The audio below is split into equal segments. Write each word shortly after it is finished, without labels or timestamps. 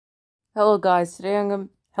Hello guys, today I'm gonna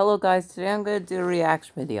do a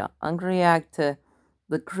reaction video. I'm gonna react to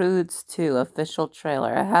the Croods 2 official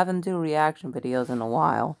trailer. I haven't do reaction videos in a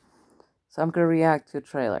while, so I'm gonna react to a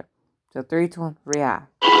trailer. So 3, 2, 1,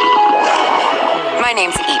 react. My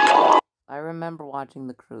name's Eep. I remember watching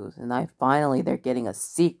the Croods, and they're getting a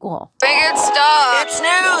sequel. Big stuff. It's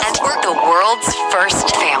news. And we're the world's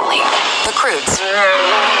first family, the Croods.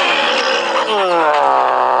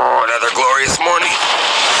 Another glorious morning.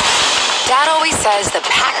 Dad always says the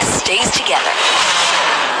pack stays together.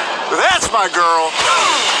 That's my girl.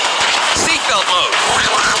 Seatbelt mode.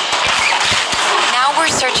 Now we're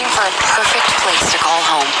searching for a perfect place to call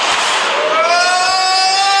home.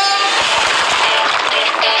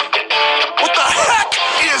 What the heck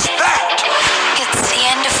is that? It's the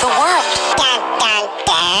end of the world.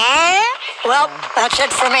 Well, that's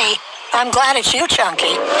it for me. I'm glad it's you,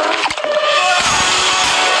 Chunky.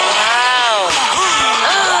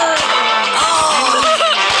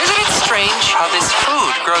 How this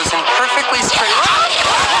food grows in perfectly straight lines.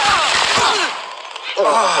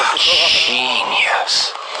 Oh,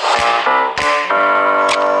 genius.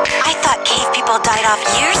 I thought cave people died off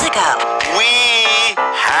years ago. We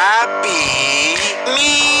happy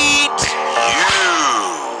meet you.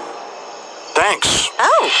 Thanks.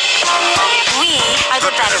 Oh. We are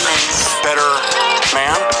the Bettermans. Better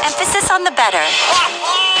man? Emphasis on the better.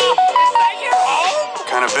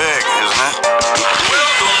 Kind of big, isn't it?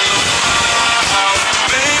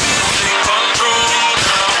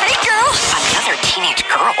 Hey, girl. Another teenage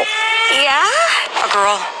girl. Yeah? A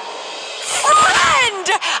girl. Friend!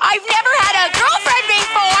 I've never had a girlfriend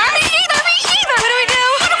before. Me either. What do we do?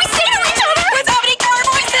 What do we say to each other? With how many car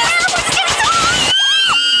voices?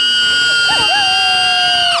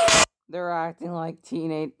 They're acting like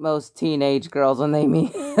most teenage girls when they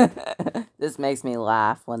meet. This makes me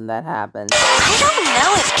laugh when that happens. I don't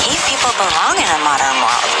know if cave people belong in a modern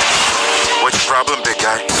world. What's your problem, big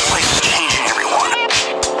guy? This place is changing everyone.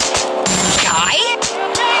 Guy?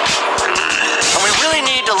 And we really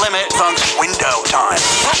need to limit Funk's window time.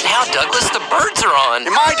 What now, Douglas? The birds are on.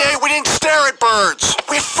 In my day, we didn't stare at birds.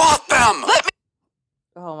 We fought them.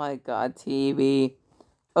 Oh my god, TV.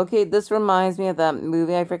 Okay, this reminds me of that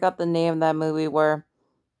movie. I forgot the name of that movie where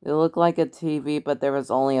it looked like a TV, but there was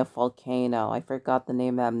only a volcano. I forgot the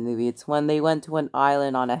name of that movie. It's when they went to an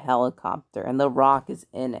island on a helicopter, and The Rock is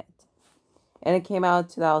in it. And it came out in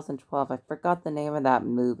 2012. I forgot the name of that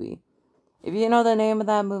movie. If you know the name of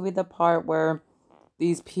that movie, the part where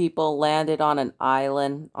these people landed on an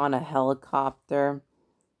island on a helicopter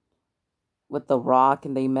with The Rock,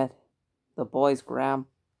 and they met the boy's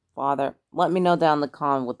grandfather. Let me know down in the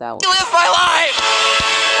comment what that was. Live my life!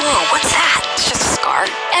 Whoa, what's that? It's just a scar.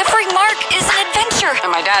 Every mark is an adventure.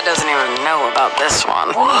 And my dad doesn't even know about this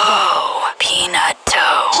one. Whoa, peanut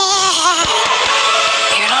dough.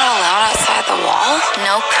 You're not allowed outside the wall?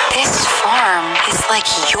 Nope. This farm is like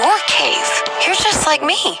your cave. You're just like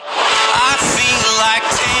me. I feel like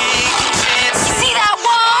taking chances. You see that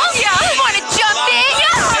wall? Yeah. You want to jump in?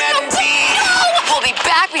 Yeah. No. We'll be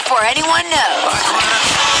back before anyone knows.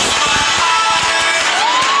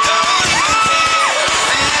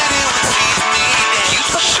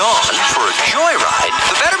 Sean for a joyride.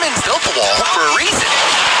 The Bettermans built the wall for a reason.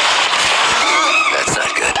 That's not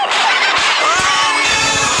good.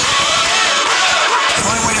 The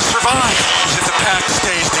only way to survive is if the pack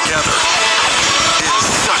stays together. It is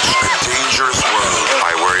such a dangerous world.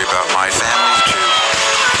 I worry about my family too.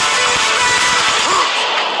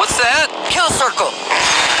 What's that? Kill circle.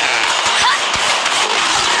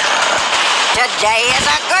 Today is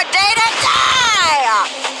a good day to die.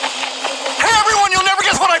 Hey everyone, you'll never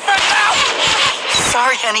guess what I found out!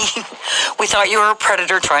 Sorry, honey. We thought you were a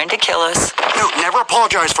predator trying to kill us. No, never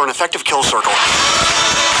apologize for an effective kill circle.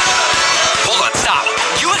 Hold on, stop.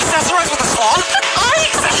 You accessorize with a sloth? I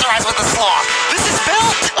accessorize with a sloth. This is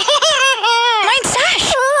built. Mine's Dash.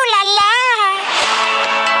 Ooh la la.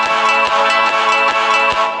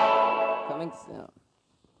 Coming soon.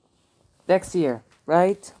 Next year,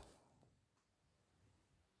 right?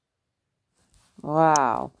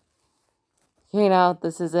 Wow. Okay, now,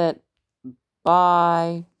 this is it.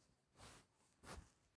 Bye.